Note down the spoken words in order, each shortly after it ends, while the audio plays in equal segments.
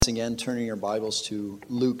Again, turning your Bibles to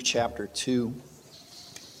Luke chapter 2.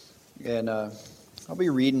 And I'll be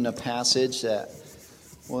reading a passage that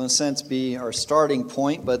will, in a sense, be our starting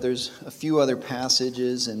point, but there's a few other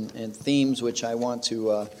passages and themes which I want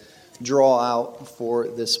to draw out for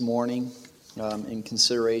this morning in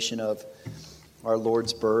consideration of our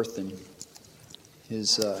Lord's birth and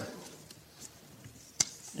His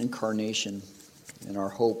incarnation and our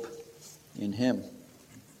hope in Him.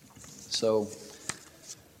 So,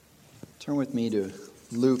 turn with me to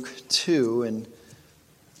Luke 2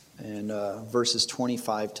 and verses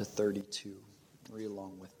 25 to 32. Read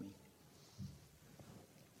along with me.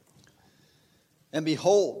 And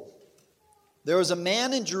behold, there was a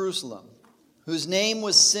man in Jerusalem whose name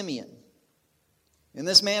was Simeon. And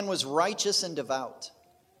this man was righteous and devout,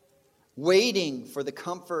 waiting for the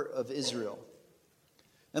comfort of Israel.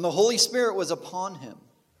 And the Holy Spirit was upon him.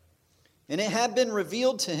 And it had been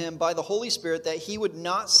revealed to him by the Holy Spirit that he would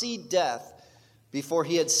not see death before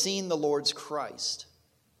he had seen the Lord's Christ.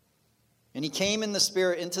 And he came in the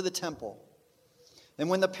Spirit into the temple. And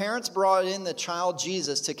when the parents brought in the child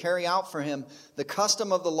Jesus to carry out for him the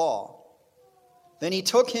custom of the law, then he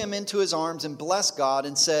took him into his arms and blessed God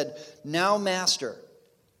and said, "Now, Master,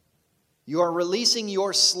 you are releasing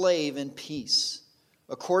your slave in peace,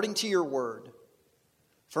 according to your word.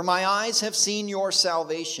 For my eyes have seen your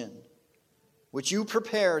salvation, which you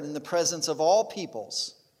prepared in the presence of all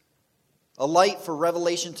peoples, a light for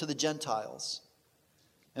revelation to the Gentiles,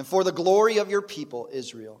 and for the glory of your people,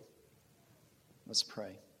 Israel." Let's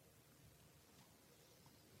pray.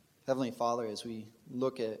 Heavenly Father, as we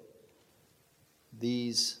look at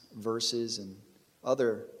these verses and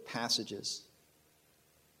other passages,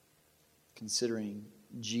 considering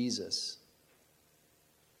Jesus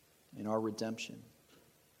and our redemption,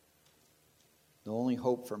 the only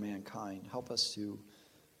hope for mankind, help us to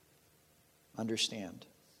understand.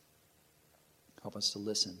 Help us to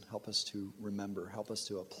listen. Help us to remember. Help us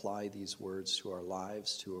to apply these words to our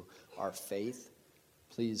lives, to our faith.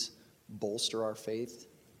 Please bolster our faith.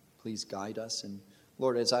 Please guide us. And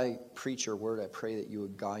Lord, as I preach your word, I pray that you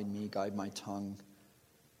would guide me, guide my tongue,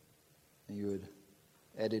 and you would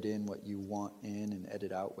edit in what you want in and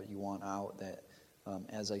edit out what you want out, that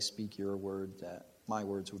as I speak your word, that my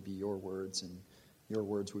words would be your words, and your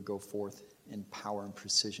words would go forth in power and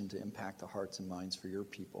precision to impact the hearts and minds for your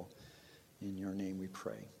people. In your name we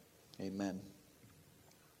pray. Amen.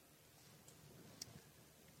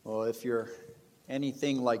 Well, if you're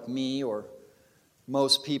anything like me or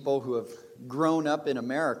most people who have grown up in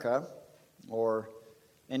America or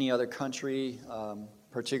any other country,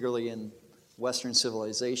 particularly in Western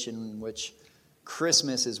civilization, in which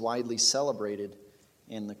Christmas is widely celebrated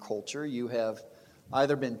in the culture, you have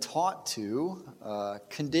either been taught to,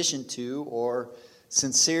 conditioned to, or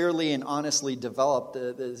sincerely and honestly developed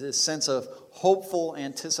this sense of hopeful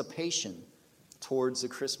anticipation towards the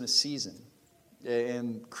Christmas season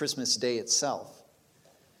and Christmas Day itself.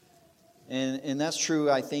 And that's true,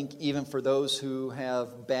 I think, even for those who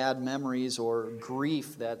have bad memories or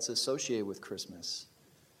grief that's associated with Christmas.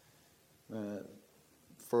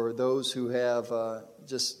 For those who have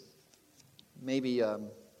just maybe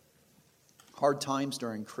hard times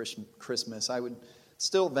during Christmas, I would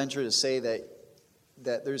still venture to say that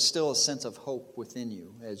there's still a sense of hope within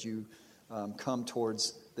you as you come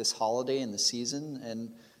towards this holiday and the season.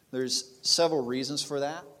 And there's several reasons for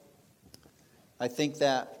that. I think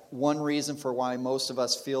that one reason for why most of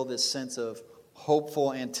us feel this sense of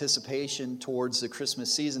hopeful anticipation towards the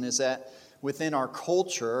Christmas season is that within our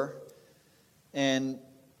culture, and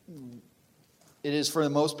it is for the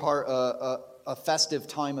most part a festive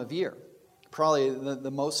time of year. Probably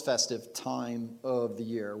the most festive time of the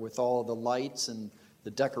year, with all the lights and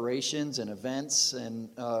the decorations and events. And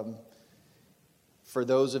for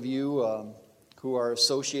those of you who are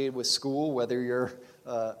associated with school, whether you're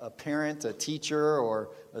a parent, a teacher, or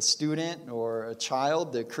a student, or a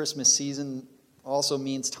child, the Christmas season also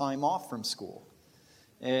means time off from school,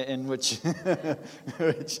 and which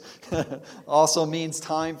also means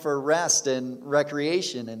time for rest and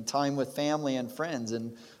recreation and time with family and friends.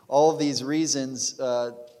 And all of these reasons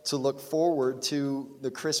to look forward to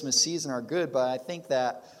the Christmas season are good, but I think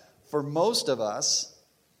that for most of us,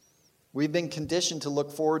 we've been conditioned to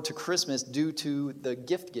look forward to Christmas due to the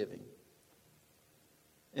gift giving.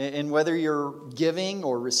 And whether you're giving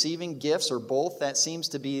or receiving gifts or both, that seems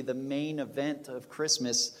to be the main event of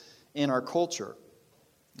Christmas in our culture,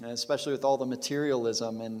 especially with all the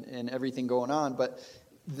materialism and everything going on. But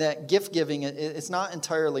that gift giving, it's not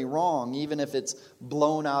entirely wrong, even if it's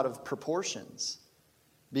blown out of proportions.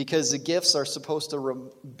 Because the gifts are supposed to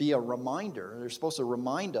be a reminder. They're supposed to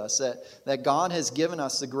remind us that God has given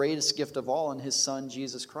us the greatest gift of all in His Son,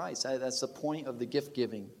 Jesus Christ. That's the point of the gift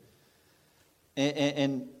giving.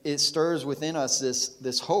 And it stirs within us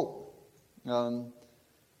this hope.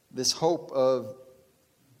 This hope of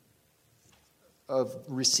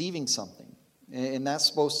receiving something. And that's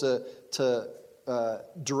supposed to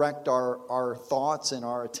direct our thoughts and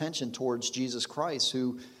our attention towards Jesus Christ,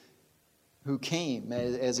 who came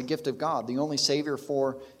as a gift of God, the only Savior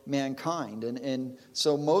for mankind. And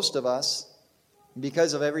so most of us,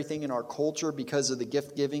 because of everything in our culture, because of the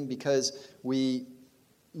gift giving, because we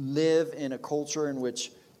live in a culture in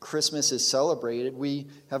which Christmas is celebrated, we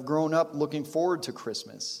have grown up looking forward to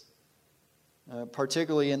Christmas,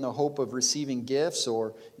 particularly in the hope of receiving gifts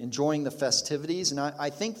or enjoying the festivities. And I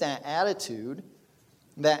think that attitude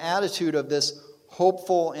of this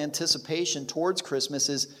hopeful anticipation towards Christmas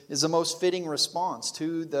is the most fitting response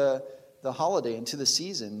to the holiday and to the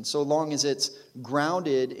season, so long as it's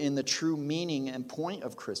grounded in the true meaning and point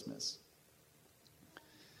of Christmas.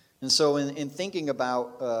 And so in thinking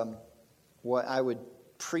about what I would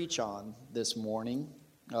preach on this morning,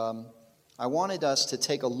 I wanted us to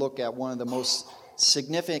take a look at one of the most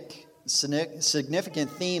significant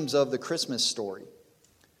themes of the Christmas story.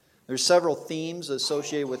 There's several themes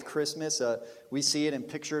associated with Christmas. We see it in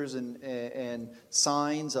pictures and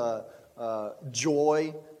signs: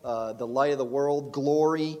 joy, the light of the world,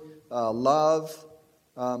 glory, love.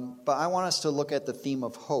 But I want us to look at the theme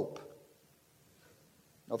of hope.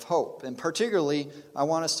 And particularly, I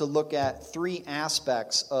want us to look at three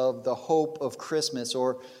aspects of the hope of Christmas,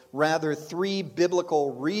 or rather three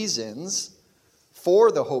biblical reasons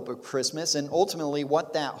for the hope of Christmas, and ultimately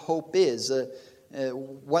what that hope is.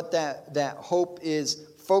 What that hope is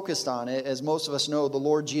focused on, as most of us know, the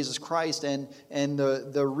Lord Jesus Christ, and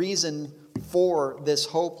the reason for this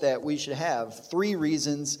hope that we should have. Three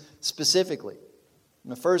reasons specifically.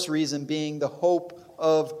 And the first reason being the hope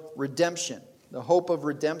of redemption. The hope of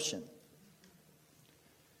redemption.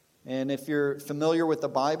 And if you're familiar with the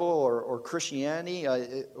Bible or Christianity,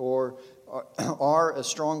 or are a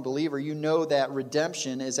strong believer, you know that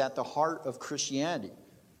redemption is at the heart of Christianity.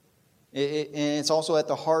 And it's also at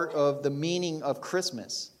the heart of the meaning of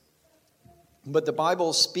Christmas. But the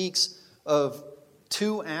Bible speaks of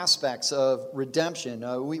two aspects of redemption.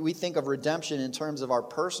 We think of redemption in terms of our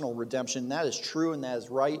personal redemption. That is true and that is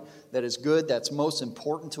right. That is good. That's most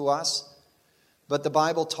important to us. But the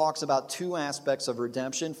Bible talks about two aspects of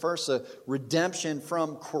redemption. First, a redemption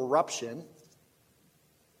from corruption,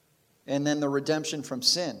 and then the redemption from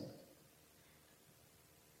sin.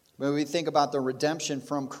 When we think about the redemption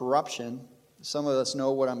from corruption, some of us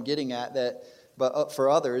know what I'm getting at. But for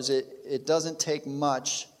others, it doesn't take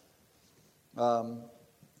much.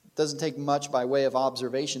 Doesn't take much by way of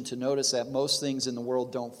observation to notice that most things in the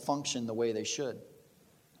world don't function the way they should.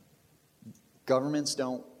 Governments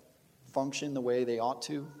don't function the way they ought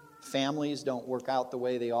to. Families don't work out the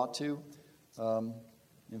way they ought to.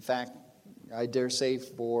 In fact, I dare say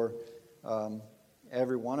for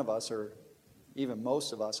every one of us, or even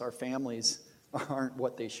most of us, our families aren't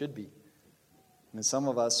what they should be. And some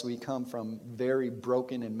of us, we come from very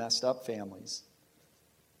broken and messed up families.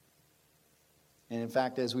 And in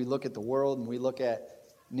fact, as we look at the world and we look at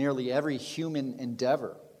nearly every human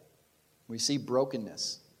endeavor, we see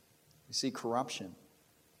brokenness. We see corruption.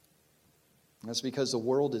 And that's because the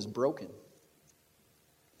world is broken.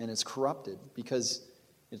 And it's corrupted because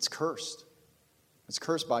it's cursed. It's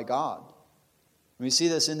cursed by God. We see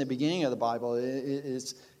this in the beginning of the Bible.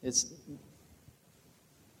 It's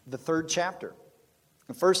the third chapter.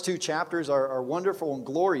 The first two chapters are wonderful and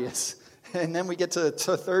glorious. And then we get to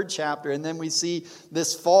the third chapter, and then we see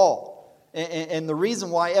this fall. And the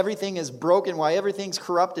reason why everything is broken, why everything's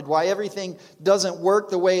corrupted, why everything doesn't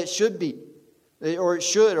work the way it should be, or it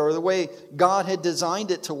should, or the way God had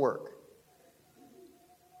designed it to work.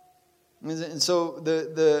 And so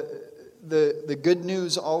the good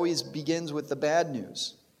news always begins with the bad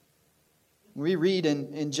news. We read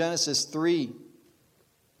in Genesis 3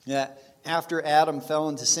 that after Adam fell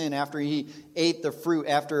into sin, after he ate the fruit,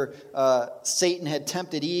 after Satan had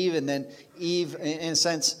tempted Eve, and then Eve, in a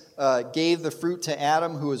sense, gave the fruit to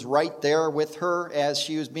Adam, who was right there with her as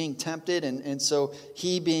she was being tempted. And so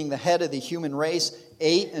he, being the head of the human race,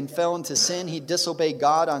 ate and fell into sin. He disobeyed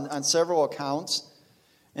God on several accounts.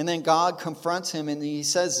 And then God confronts him, and he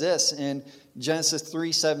says this in Genesis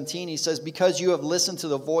 3:17. He says, "Because you have listened to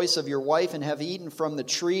the voice of your wife and have eaten from the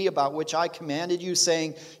tree about which I commanded you,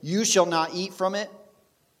 saying, 'You shall not eat from it,'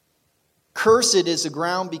 cursed is the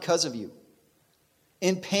ground because of you.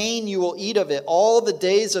 In pain you will eat of it all the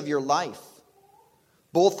days of your life.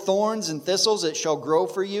 Both thorns and thistles it shall grow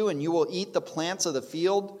for you, and you will eat the plants of the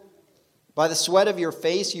field. By the sweat of your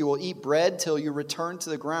face you will eat bread till you return to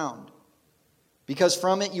the ground. Because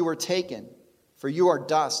from it you were taken, for you are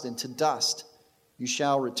dust, and to dust you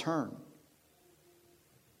shall return.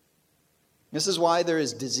 This is why there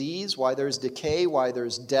is disease, why there is decay, why there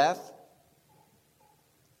is death.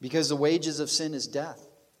 Because the wages of sin is death.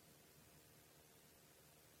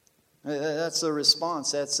 That's the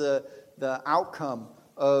response. That's the outcome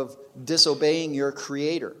of disobeying your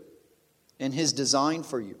Creator and His design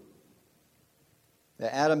for you.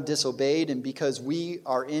 That Adam disobeyed, and because we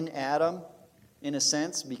are in Adam, in a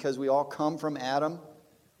sense, because we all come from Adam,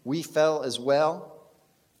 we fell as well.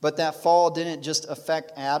 But that fall didn't just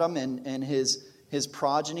affect Adam and his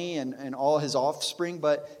progeny and all his offspring,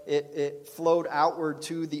 but it flowed outward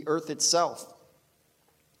to the earth itself.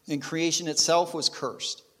 And creation itself was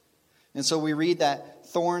cursed. And so we read that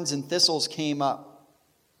thorns and thistles came up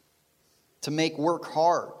to make work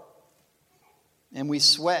hard. And we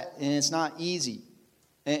sweat, and it's not easy.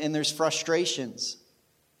 And there's frustrations.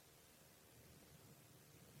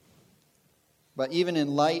 But even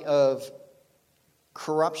in light of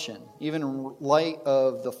corruption, even in light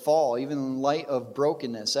of the fall, even in light of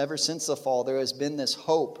brokenness, ever since the fall, there has been this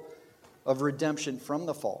hope of redemption from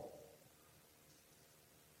the fall.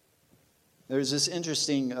 There's this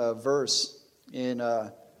interesting verse in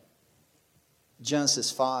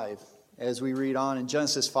Genesis 5. As we read on, and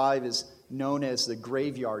Genesis 5 is known as the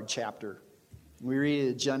graveyard chapter. We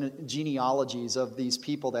read the genealogies of these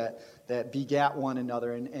people that begat one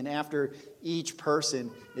another. And after each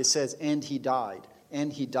person, it says, and he died,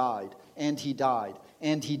 and he died, and he died,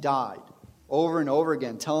 and he died. Over and over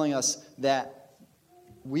again, telling us that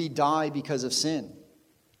we die because of sin.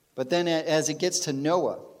 But then as it gets to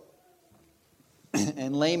Noah,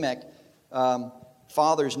 and Lamech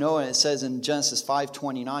fathers Noah, it says in Genesis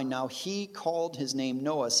 5:29, now he called his name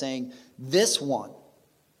Noah, saying, this one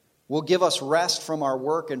will give us rest from our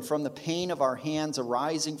work and from the pain of our hands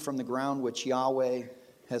arising from the ground which Yahweh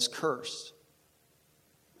has cursed.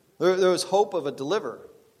 There was hope of a deliverer.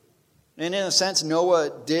 And in a sense,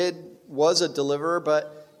 Noah was a deliverer,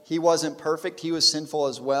 but he wasn't perfect. He was sinful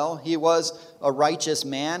as well. He was a righteous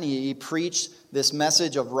man. He preached this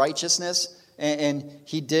message of righteousness. And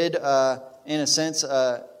he did, in a sense,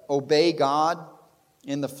 obey God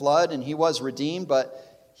in the flood. And he was redeemed,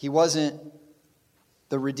 but he wasn't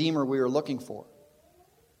the Redeemer we were looking for.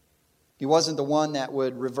 He wasn't the one that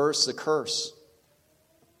would reverse the curse.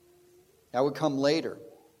 That would come later.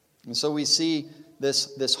 And so we see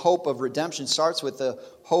this hope of redemption starts with the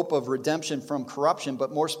hope of redemption from corruption,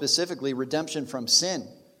 but more specifically, redemption from sin.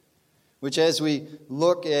 Which as we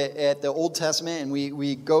look at the Old Testament and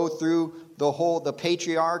we go through the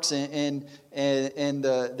patriarchs and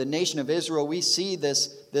the nation of Israel, we see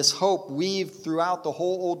this hope weaved throughout the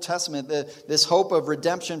whole Old Testament. This hope of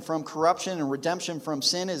redemption from corruption and redemption from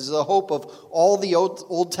sin is the hope of all the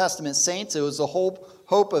Old Testament saints. It was the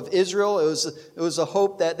hope of Israel. It was a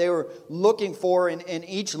hope that they were looking for in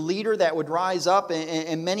each leader that would rise up,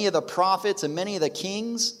 and many of the prophets and many of the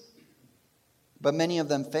kings, but many of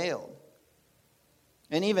them failed.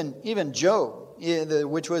 And even Job,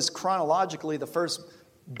 which was chronologically the first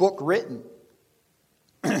book written,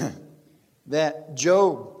 that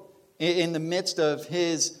Job, in the midst of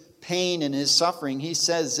his pain and his suffering, he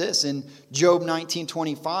says this in Job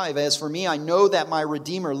 19:25, as for me, I know that my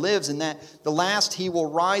Redeemer lives, and that the last he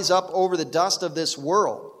will rise up over the dust of this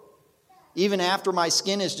world. Even after my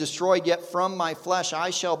skin is destroyed, yet from my flesh I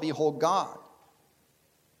shall behold God.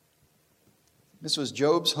 This was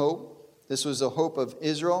Job's hope. This was the hope of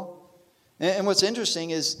Israel. And what's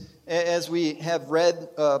interesting is, as we have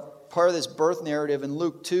read part of this birth narrative in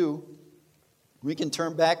Luke 2, we can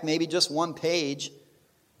turn back maybe just one page,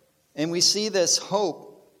 and we see this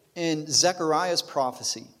hope in Zechariah's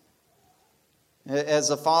prophecy. As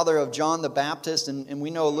the father of John the Baptist, and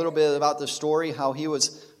we know a little bit about the story, how he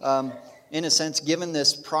was, in a sense, given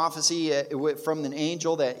this prophecy from an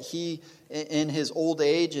angel that he, in his old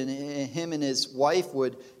age, and him and his wife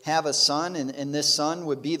would have a son, and this son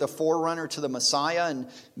would be the forerunner to the Messiah. And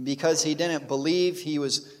because he didn't believe, he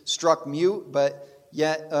was struck mute, but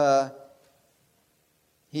yet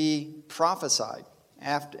he prophesied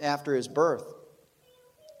after his birth.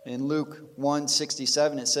 In Luke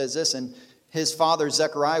 1:67, it says this, and his father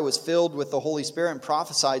Zechariah was filled with the Holy Spirit and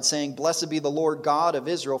prophesied, saying, blessed be the Lord God of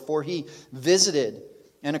Israel, for he visited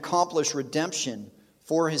and accomplished redemption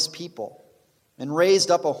for his people, and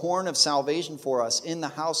raised up a horn of salvation for us in the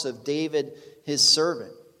house of David his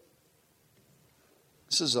servant.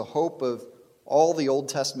 This is a hope of all the Old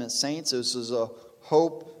Testament saints. This is a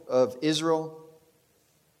hope of Israel.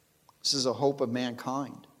 This is a hope of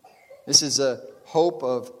mankind. This is a hope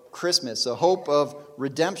of Christmas, a hope of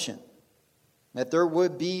redemption. That there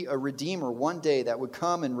would be a Redeemer one day that would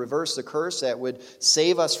come and reverse the curse, that would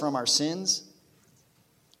save us from our sins.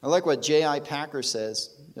 I like what J.I. Packer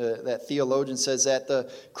says, that theologian says, that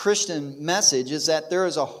the Christian message is that there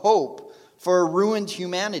is a hope for a ruined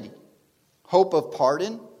humanity. Hope of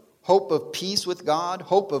pardon, hope of peace with God,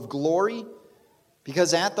 hope of glory.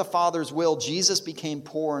 Because at the Father's will, Jesus became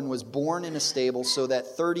poor and was born in a stable so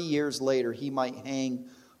that 30 years later he might hang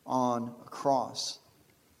on a cross.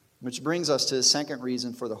 Which brings us to the second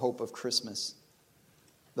reason for the hope of Christmas.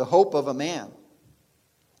 The hope of a man.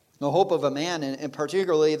 The hope of a man, and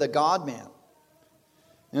particularly the God-man.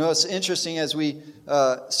 You know, it's interesting as we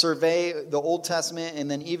survey the Old Testament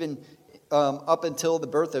and then even up until the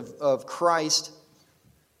birth of Christ,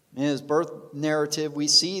 in his birth narrative, we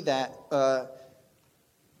see that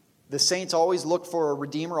the saints always looked for a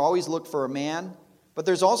Redeemer, always looked for a man. But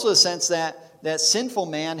there's also a sense that sinful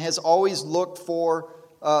man has always looked for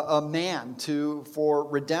a man for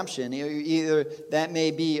redemption. Either that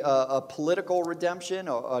may be a political redemption,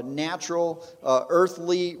 a natural,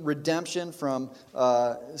 earthly redemption from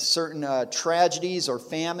certain tragedies or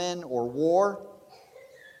famine or war.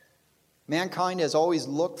 Mankind has always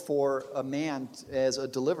looked for a man as a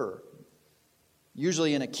deliverer,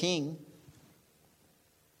 usually in a king.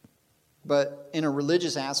 But in a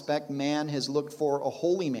religious aspect, man has looked for a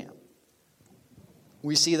holy man.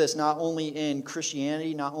 We see this not only in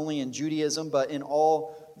Christianity, not only in Judaism, but in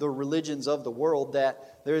all the religions of the world,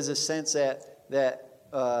 that there is a sense that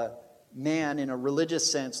man, in a religious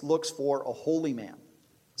sense, looks for a holy man.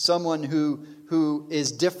 Someone who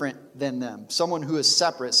is different than them. Someone who is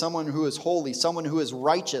separate. Someone who is holy. Someone who is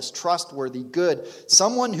righteous, trustworthy, good.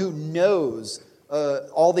 Someone who knows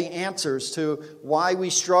all the answers to why we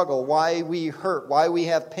struggle, why we hurt, why we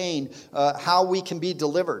have pain, how we can be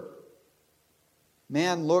delivered.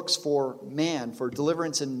 Man looks for man, for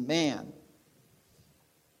deliverance in man.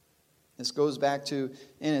 This goes back to,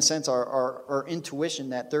 in a sense, our intuition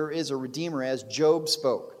that there is a Redeemer, as Job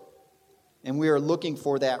spoke. And we are looking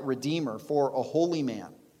for that Redeemer, for a holy man,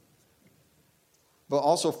 but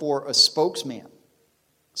also for a spokesman.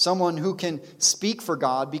 Someone who can speak for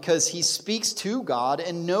God because he speaks to God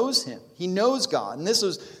and knows him. He knows God. And this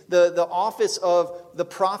was the office of the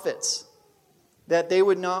prophets, that they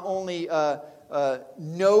would not only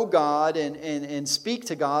know God and speak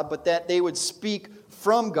to God, but that they would speak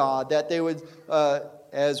from God, that they would,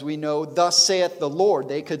 as we know, thus saith the Lord.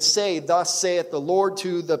 They could say, thus saith the Lord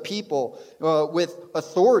to the people with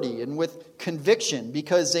authority and with conviction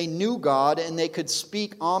because they knew God and they could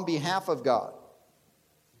speak on behalf of God.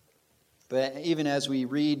 But even as we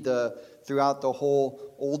read throughout the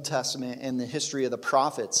whole Old Testament and the history of the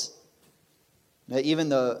prophets, even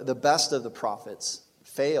the best of the prophets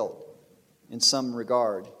failed in some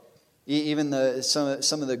regard. Even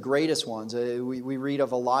some of the greatest ones. We read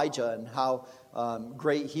of Elijah and how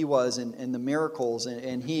great he was in the miracles.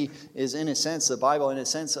 And he is, in a sense, the Bible, in a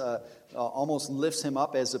sense, almost lifts him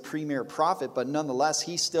up as the premier prophet. But nonetheless,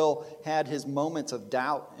 he still had his moments of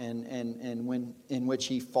doubt and when in which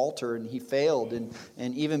he faltered and he failed.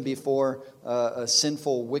 And even before a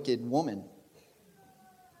sinful, wicked woman.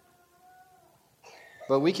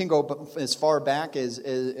 But we can go as far back as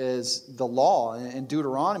the law in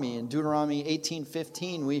Deuteronomy. In Deuteronomy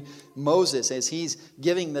 18:15, Moses, as he's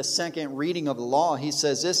giving the second reading of the law, he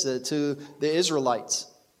says this to the Israelites.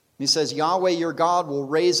 He says, Yahweh your God will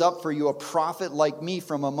raise up for you a prophet like me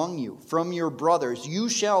from among you, from your brothers. You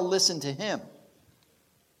shall listen to him.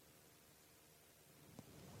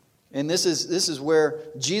 And this is where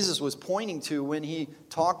Jesus was pointing to when he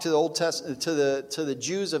talked to the Old Testament, to the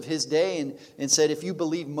Jews of his day and said, if you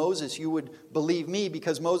believe Moses, you would believe me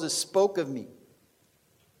because Moses spoke of me.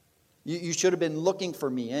 You should have been looking for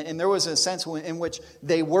me. And there was a sense in which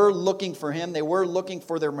they were looking for him. They were looking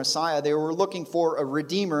for their Messiah. They were looking for a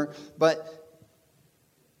Redeemer. But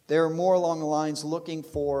they were more along the lines looking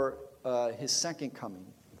for his second coming.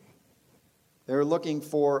 They were looking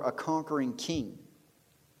for a conquering king.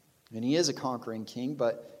 And he is a conquering king,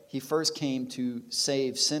 but he first came to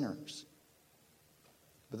save sinners.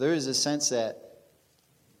 But there is a sense that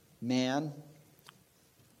man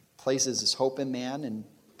places his hope in man, and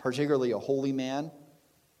particularly a holy man.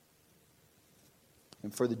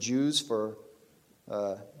 And for the Jews, for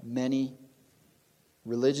many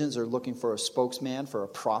religions, are looking for a spokesman, for a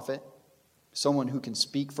prophet, someone who can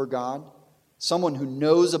speak for God, someone who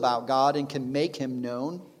knows about God and can make him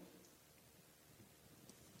known.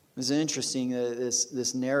 It's interesting,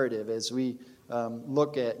 this narrative, as we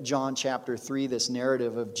look at John chapter 3, this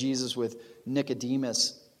narrative of Jesus with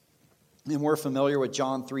Nicodemus. And we're familiar with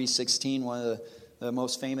John 3:16, one of the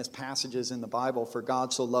most famous passages in the Bible. For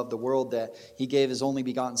God so loved the world that he gave his only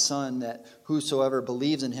begotten Son, that whosoever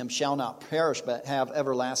believes in him shall not perish but have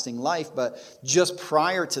everlasting life. But just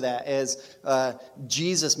prior to that, as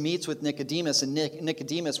Jesus meets with Nicodemus, and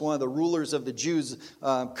Nicodemus, one of the rulers of the Jews,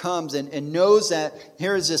 comes and knows that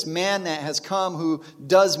here is this man that has come who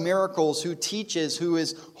does miracles, who teaches, who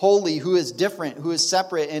is holy, who is different, who is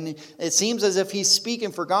separate. And it seems as if he's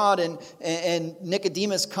speaking for God. And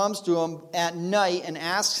Nicodemus comes to him at night and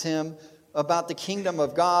asks him about the kingdom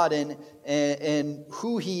of God and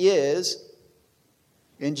who he is.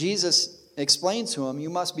 And Jesus explains to him, you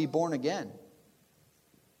must be born again.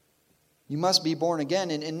 You must be born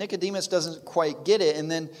again. And Nicodemus doesn't quite get it.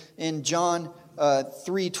 And then in John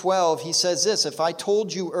 3:12, he says this, if I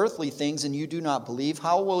told you earthly things and you do not believe,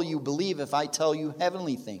 how will you believe if I tell you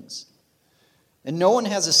heavenly things? And no one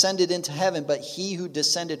has ascended into heaven but he who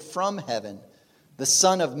descended from heaven, the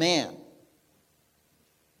Son of Man.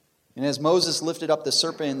 And as Moses lifted up the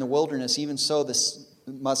serpent in the wilderness, even so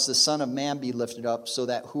must the Son of Man be lifted up, so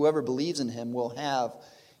that whoever believes in him will have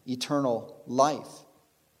eternal life.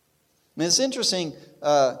 I mean, it's an interesting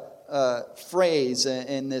phrase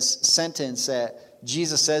in this sentence that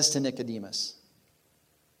Jesus says to Nicodemus.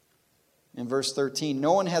 In verse 13,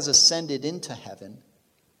 no one has ascended into heaven,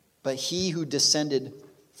 but he who descended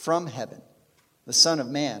from heaven, the Son of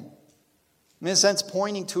Man. In a sense,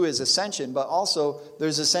 pointing to his ascension, but also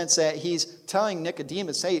there's a sense that he's telling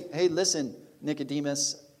Nicodemus, hey, listen,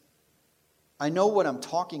 Nicodemus, I know what I'm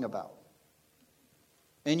talking about.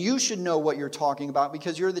 And you should know what you're talking about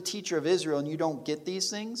because you're the teacher of Israel and you don't get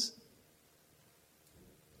these things.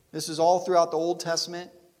 This is all throughout the Old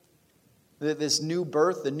Testament. This new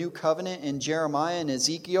birth, the new covenant in Jeremiah and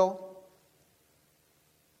Ezekiel.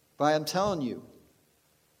 But I'm telling you,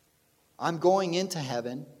 I'm going into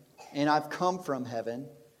heaven. And I've come from heaven,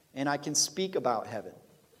 and I can speak about heaven.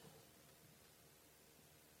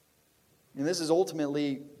 And this is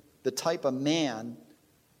ultimately the type of man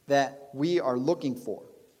that we are looking for.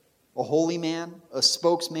 A holy man, a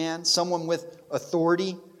spokesman, someone with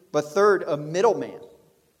authority, but third, a middleman.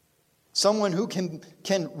 Someone who can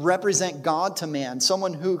represent God to man,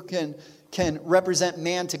 someone who can represent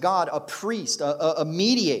man to God, a priest, a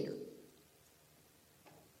mediator.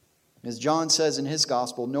 As John says in his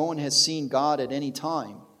gospel, no one has seen God at any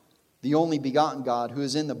time. The only begotten God who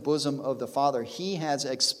is in the bosom of the Father, he has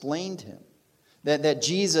explained him. That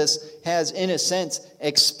Jesus has, in a sense,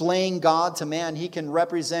 explained God to man. He can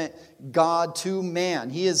represent God to man.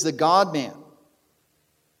 He is the God-man.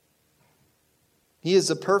 He is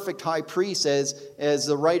the perfect high priest, as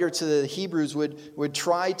the writer to the Hebrews would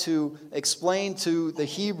try to explain to the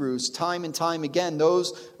Hebrews time and time again.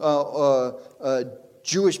 Those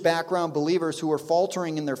Jewish background believers who were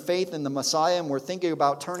faltering in their faith in the Messiah and were thinking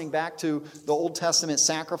about turning back to the Old Testament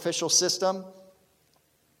sacrificial system.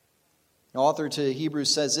 The author to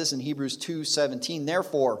Hebrews says this in Hebrews 2:17,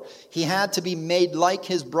 therefore, he had to be made like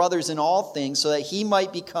his brothers in all things so that he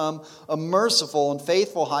might become a merciful and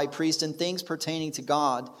faithful high priest in things pertaining to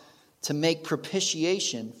God to make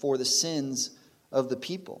propitiation for the sins of the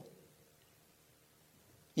people.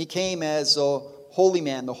 He came as a holy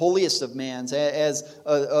man, the holiest of men, as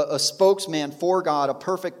a spokesman for God, a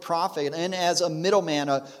perfect prophet, and as a middleman,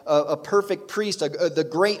 a perfect priest, the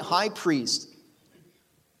great high priest.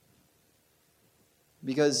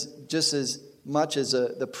 Because just as much as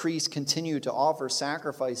the priests continued to offer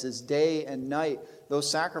sacrifices day and night,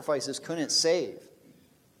 those sacrifices couldn't save.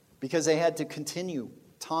 Because they had to continue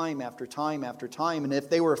time after time after time. And if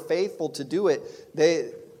they were faithful to do it,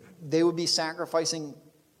 they would be sacrificing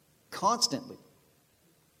constantly.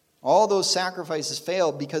 All those sacrifices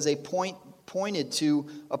failed because they pointed to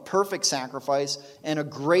a perfect sacrifice and a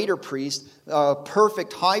greater priest, a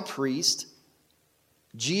perfect high priest,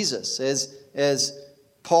 Jesus. As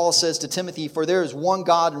Paul says to Timothy, for there is one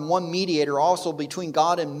God and one mediator also between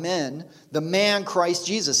God and men, the man Christ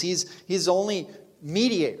Jesus. He's the only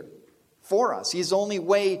mediator for us. He's the only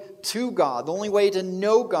way to God, the only way to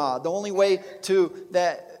know God, the only way to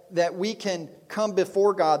that we can come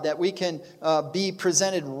before God, that we can be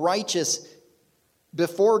presented righteous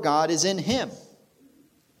before God is in Him.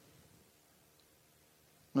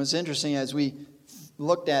 It's interesting as we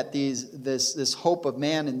looked at this hope of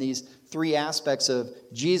man and these three aspects of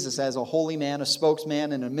Jesus as a holy man, a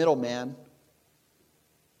spokesman, and a middleman.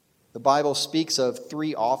 The Bible speaks of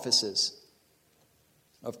three offices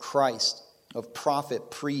of Christ, of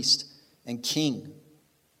prophet, priest, and king,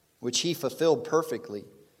 which He fulfilled perfectly.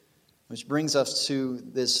 Which brings us to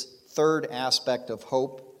this third aspect of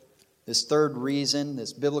hope, this third reason,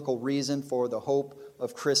 this biblical reason for the hope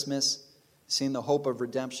of Christmas, Seeing the hope of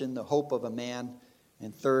redemption, the hope of a man,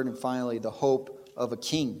 and third and finally, the hope of a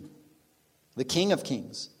king. The King of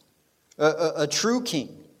Kings. A true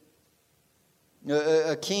king.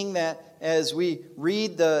 A king that, as we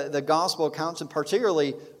read the gospel accounts, and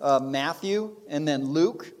particularly Matthew and then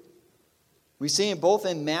Luke, we see both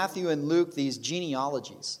in Matthew and Luke these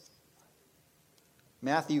genealogies.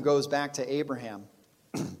 Matthew goes back to Abraham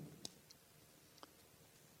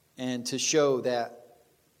and to show that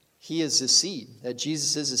he is the seed, that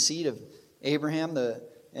Jesus is the seed of Abraham, the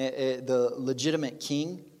legitimate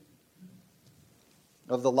king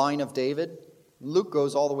of the line of David. Luke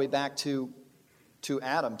goes all the way back to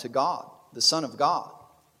Adam, to God, the Son of God.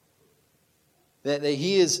 That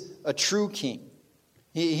he is a true king.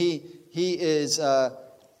 He is an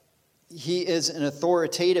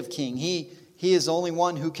authoritative king. He is the only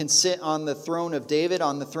one who can sit on the throne of David,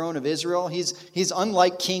 on the throne of Israel. He's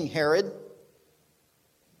unlike King Herod.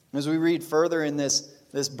 As we read further in this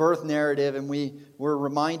birth narrative, and we're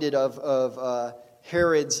reminded of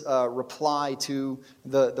Herod's reply to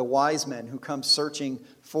the wise men who come searching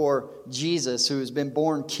for Jesus, who has been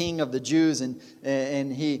born king of the Jews,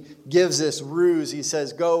 and he gives this ruse. He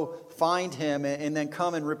says, go find him and then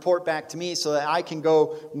come and report back to me so that I can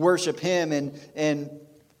go worship him. And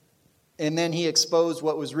then he exposed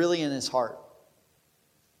what was really in his heart.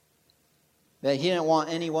 That he didn't want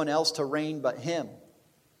anyone else to reign but him.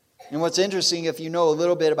 And what's interesting, if you know a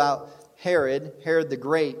little bit about Herod the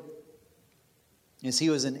Great, is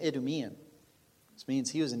he was an Idumean. This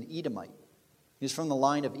means he was an Edomite. He was from the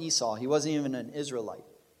line of Esau. He wasn't even an Israelite.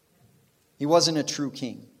 He wasn't a true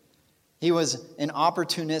king. He was an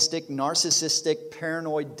opportunistic, narcissistic,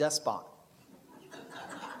 paranoid despot.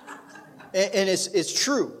 And it's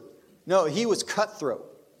true. No, he was cutthroat.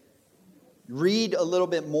 Read a little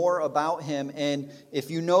bit more about him, and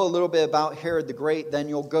if you know a little bit about Herod the Great, then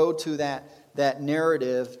you'll go to that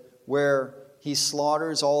narrative where he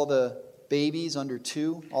slaughters all the babies under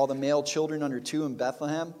 2, all the male children under 2 in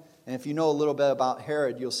Bethlehem. And if you know a little bit about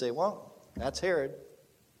Herod, you'll say, well, that's Herod.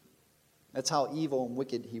 That's how evil and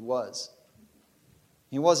wicked he was.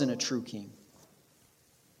 He wasn't a true king.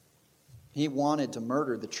 He wanted to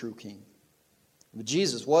murder the true king. But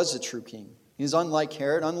Jesus was the true king. He's unlike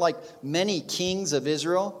Herod, unlike many kings of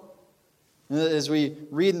Israel. As we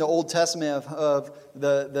read in the Old Testament of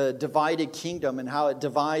the divided kingdom and how it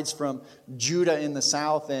divides from Judah in the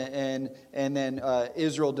south and then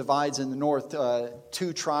Israel divides in the north,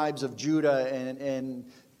 2 tribes of Judah and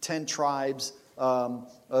 10 tribes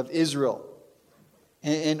of Israel.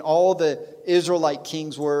 And all the Israelite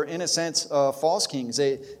kings were, in a sense, false kings.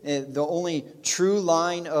 The only true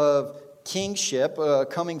line of kingship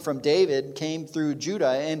coming from David came through Judah,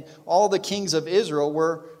 and all the kings of Israel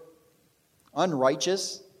were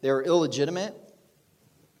unrighteous. They were illegitimate.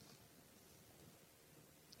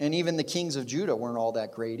 And even the kings of Judah weren't all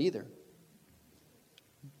that great either.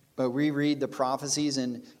 But we read the prophecies,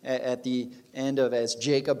 and at the end of, as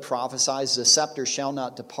Jacob prophesies, the scepter shall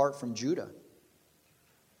not depart from Judah.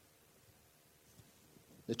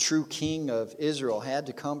 The true king of Israel had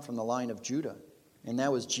to come from the line of Judah, and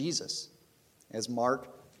that was Jesus. As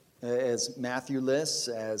Matthew lists,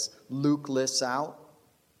 as Luke lists out.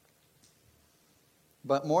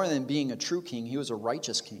 But more than being a true king, he was a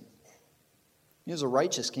righteous king. He was a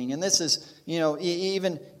righteous king. And this is,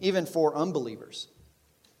 even for unbelievers.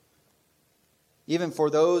 Even for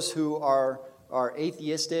those who are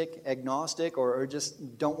atheistic, agnostic, or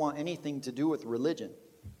just don't want anything to do with religion.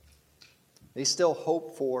 They still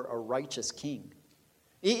hope for a righteous king.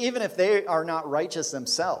 Even if they are not righteous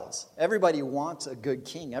themselves, everybody wants a good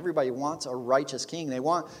king. Everybody wants a righteous king. They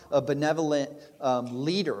want a benevolent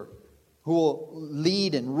leader who will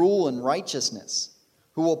lead and rule in righteousness,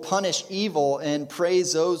 who will punish evil and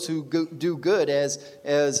praise those who do good, as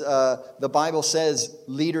the Bible says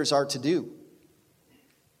leaders are to do.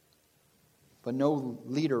 But no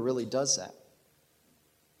leader really does that.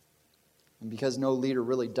 And because no leader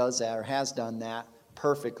really does that or has done that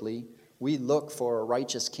perfectly, we look for a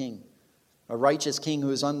righteous king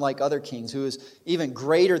who is unlike other kings, who is even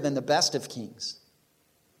greater than the best of kings.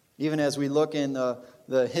 Even as we look in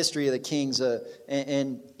the history of the kings,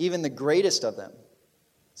 and even the greatest of them,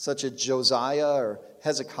 such as Josiah or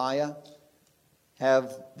Hezekiah,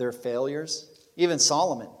 have their failures. Even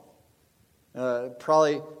Solomon.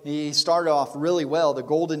 Probably he started off really well, the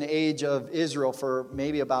golden age of Israel, for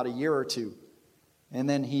maybe about a year or two. And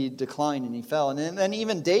then he declined and he fell. And then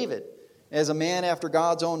even David, as a man after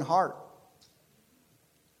God's own heart,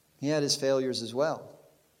 he had his failures as well.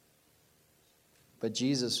 But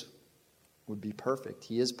Jesus would be perfect.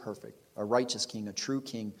 He is perfect. A righteous king, a true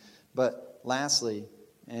king. But lastly,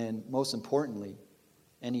 and most importantly,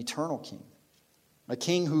 an eternal king. A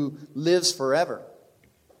king who lives forever,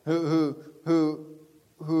 whose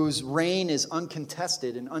reign is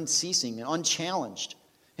uncontested and unceasing and unchallenged.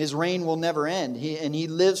 His reign will never end. He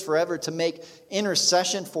lives forever to make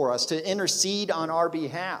intercession for us, to intercede on our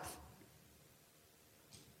behalf.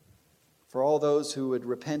 For all those who would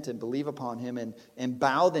repent and believe upon him and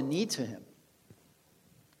bow the knee to him.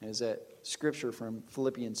 As that scripture from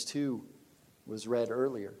Philippians 2 was read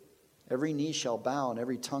earlier. Every knee shall bow and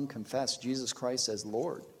every tongue confess Jesus Christ as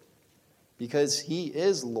Lord. Because he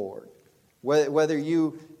is Lord. Whether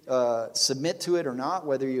you submit to it or not,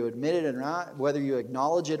 whether you admit it or not, whether you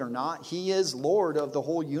acknowledge it or not, he is Lord of the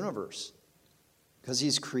whole universe. Because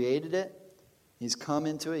he's created it. He's come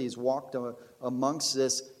into it. He's walked amongst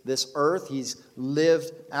this earth. He's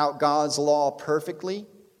lived out God's law perfectly.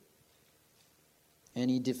 And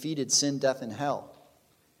he defeated sin, death, and hell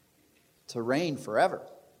to reign forever.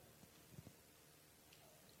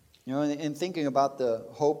 You know, in thinking about the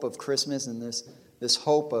hope of Christmas and this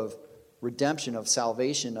hope of redemption, of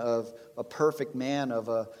salvation, of a perfect man, of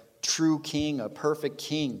a true king, a perfect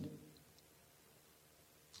king.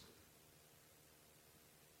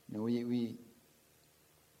 You know, we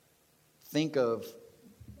think of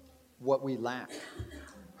what we lack,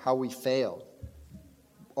 how we fail,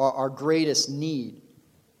 our greatest need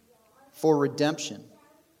for redemption.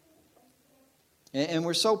 And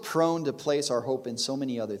we're so prone to place our hope in so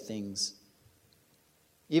many other things.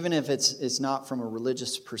 Even if it's not from a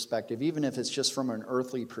religious perspective, even if it's just from an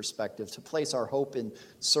earthly perspective, to place our hope in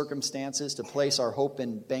circumstances, to place our hope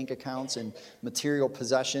in bank accounts and material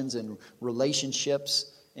possessions and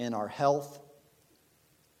relationships and our health.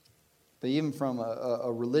 But even from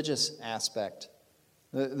a religious aspect,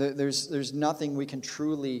 there's nothing we can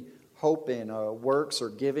truly hope in, works or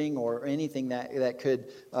giving or anything that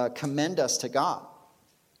could commend us to God.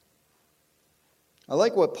 I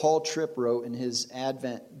like what Paul Tripp wrote in his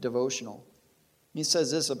Advent devotional. He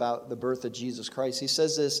says this about the birth of Jesus Christ. He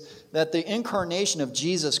says this, that the incarnation of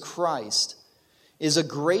Jesus Christ is a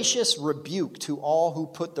gracious rebuke to all who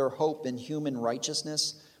put their hope in human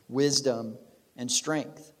righteousness, wisdom, and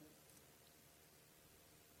strength.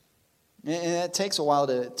 And it takes a while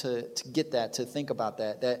to get that, to think about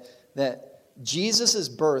that Jesus'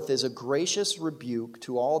 birth is a gracious rebuke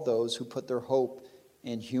to all those who put their hope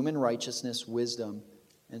in human righteousness, wisdom,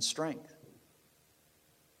 and strength.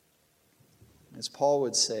 As Paul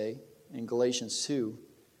would say in Galatians 2,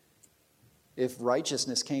 if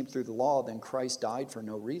righteousness came through the law, then Christ died for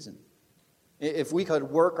no reason. If we could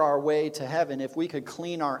work our way to heaven, if we could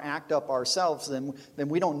clean our act up ourselves, then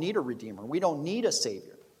we don't need a Redeemer. We don't need a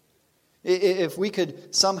Savior. If we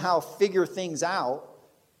could somehow figure things out,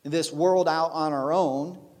 this world out on our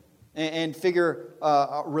own, and figure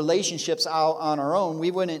relationships out on our own, we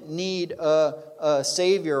wouldn't need a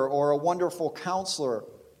Savior or a wonderful counselor.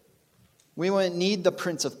 We wouldn't need the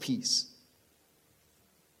Prince of Peace.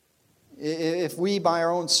 If we, by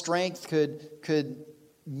our own strength, could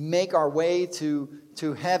make our way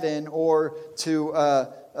to heaven or to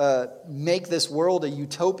make this world a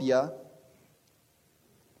utopia,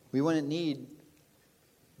 we wouldn't need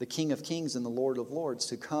the King of Kings and the Lord of Lords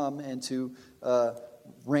to come and to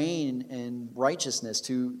reign in righteousness,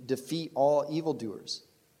 to defeat all evildoers.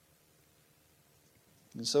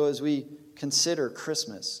 And so as we consider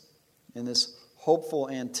Christmas and this hopeful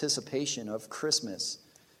anticipation of Christmas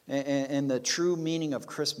and the true meaning of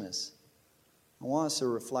Christmas, I want us to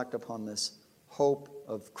reflect upon this hope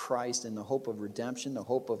of Christ and the hope of redemption, the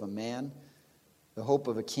hope of a man, the hope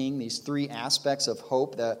of a king, these three aspects of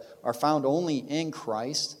hope that are found only in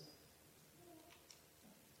Christ.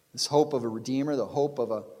 This hope of a Redeemer, the hope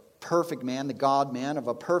of a perfect man, the God-man, of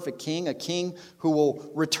a perfect king, a king who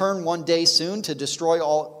will return one day soon to destroy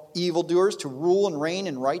all evildoers, to rule and reign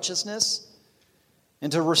in righteousness,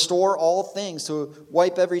 and to restore all things, to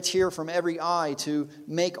wipe every tear from every eye, to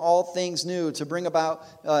make all things new, to bring about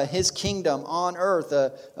his kingdom on earth,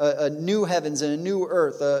 a new heavens and a new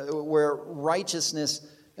earth, where righteousness,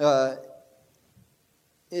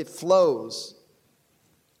 it flows.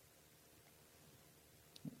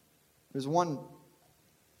 There's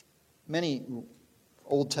many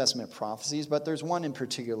Old Testament prophecies, but there's one in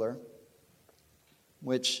particular,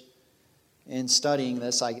 which in studying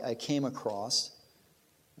this I came across.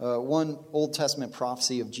 One Old Testament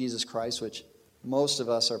prophecy of Jesus Christ, which most of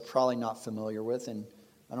us are probably not familiar with, and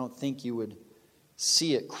I don't think you would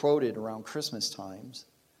see it quoted around Christmas times.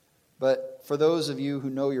 But for those of you who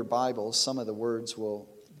know your Bibles, some of the words will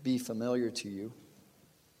be familiar to you.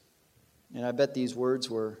 And I bet these words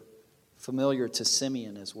were familiar to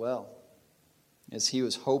Simeon as well, as he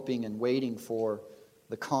was hoping and waiting for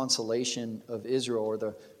the consolation of Israel, or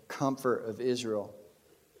the comfort of Israel,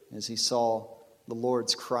 as he saw the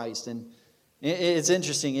Lord's Christ. And it's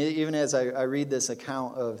interesting, even as I read this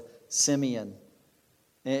account of Simeon,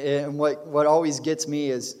 and what always gets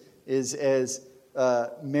me is as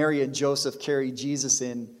Mary and Joseph carry Jesus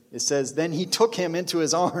in, it says, then he took him into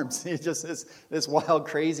his arms. He's just this wild,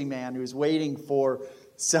 crazy man who's waiting for,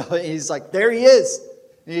 so he's like, there he is.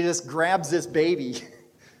 And he just grabs this baby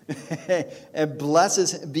and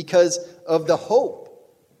blesses him because of the hope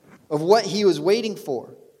of what he was waiting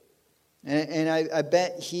for. And I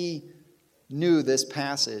bet he knew this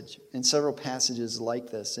passage and several passages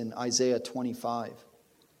like this in Isaiah 25.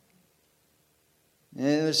 And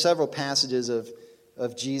there's several passages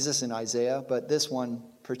of Jesus in Isaiah, but this one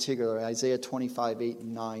particularly, Isaiah 25, 8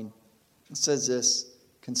 and 9, it says this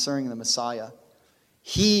concerning the Messiah.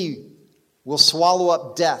 He will swallow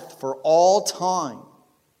up death for all time.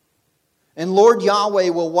 And Lord Yahweh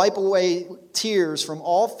will wipe away tears from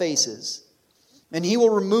all faces. And he will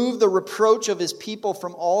remove the reproach of his people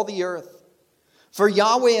from all the earth. For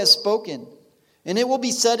Yahweh has spoken. And it will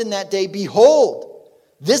be said in that day, behold,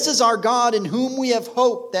 this is our God in whom we have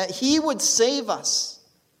hoped, that he would save us.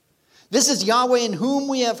 This is Yahweh in whom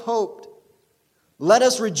we have hoped. Let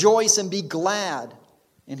us rejoice and be glad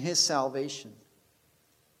in his salvation.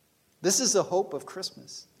 This is the hope of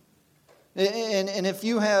Christmas. And if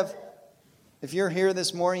you're here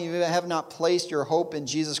this morning, you have not placed your hope in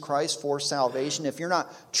Jesus Christ for salvation, if you're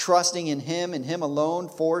not trusting in him and him alone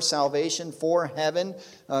for salvation, for heaven,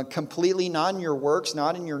 completely, not in your works,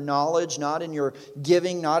 not in your knowledge, not in your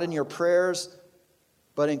giving, not in your prayers,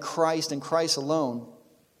 but in Christ and Christ alone,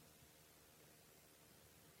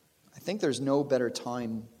 I think there's no better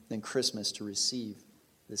time than Christmas to receive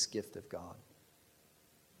this gift of God.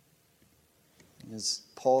 As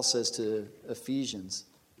Paul says to Ephesians,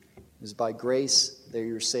 it is by grace that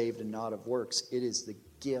you're saved and not of works. It is the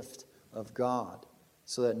gift of God,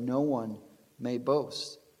 so that no one may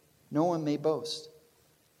boast. No one may boast.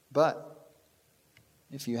 But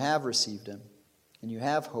if you have received him and you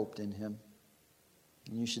have hoped in him,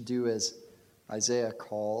 and you should do as Isaiah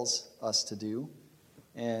calls us to do,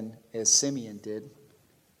 and as Simeon did,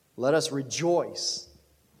 let us rejoice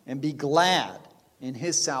and be glad in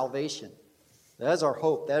his salvation. That is our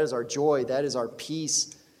hope. That is our joy. That is our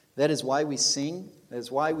peace. That is why we sing. That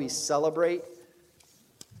is why we celebrate.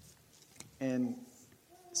 And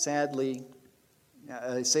sadly,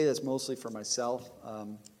 I say this mostly for myself,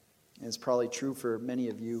 and it's probably true for many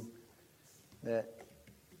of you, that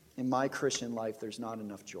in my Christian life there's not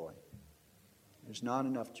enough joy. There's not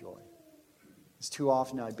enough joy. It's too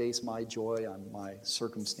often I base my joy on my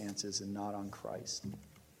circumstances and not on Christ.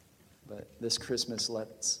 But this Christmas,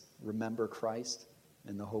 let's remember Christ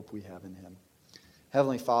and the hope we have in him.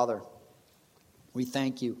 Heavenly Father, we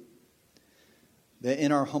thank you that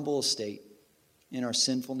in our humble estate, in our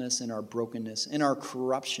sinfulness, in our brokenness, in our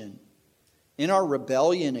corruption, in our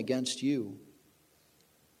rebellion against you,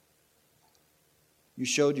 you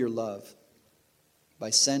showed your love by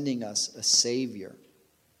sending us a Savior,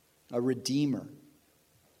 a Redeemer,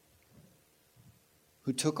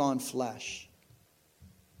 who took on flesh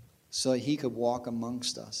so that he could walk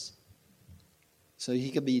amongst us, so that he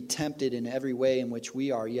could be tempted in every way in which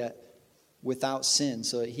we are, yet without sin,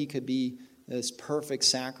 so that he could be this perfect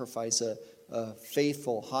sacrifice, a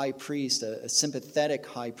faithful high priest, a sympathetic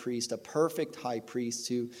high priest, a perfect high priest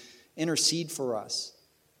to intercede for us,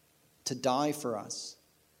 to die for us,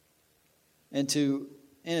 and to,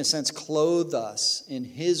 in a sense, clothe us in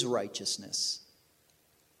his righteousness.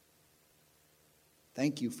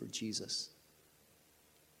 Thank you for Jesus.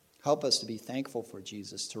 Help us to be thankful for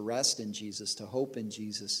Jesus, to rest in Jesus, to hope in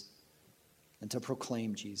Jesus, and to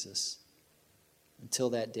proclaim Jesus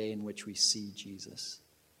until that day in which we see Jesus.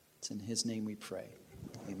 It's in his name we pray.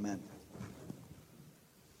 Amen.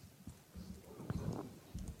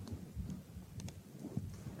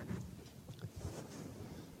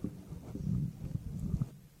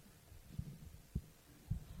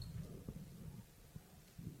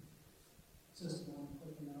 Just one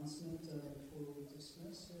quick announcement before we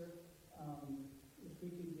dismiss here. If we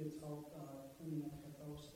could get help cleaning up the house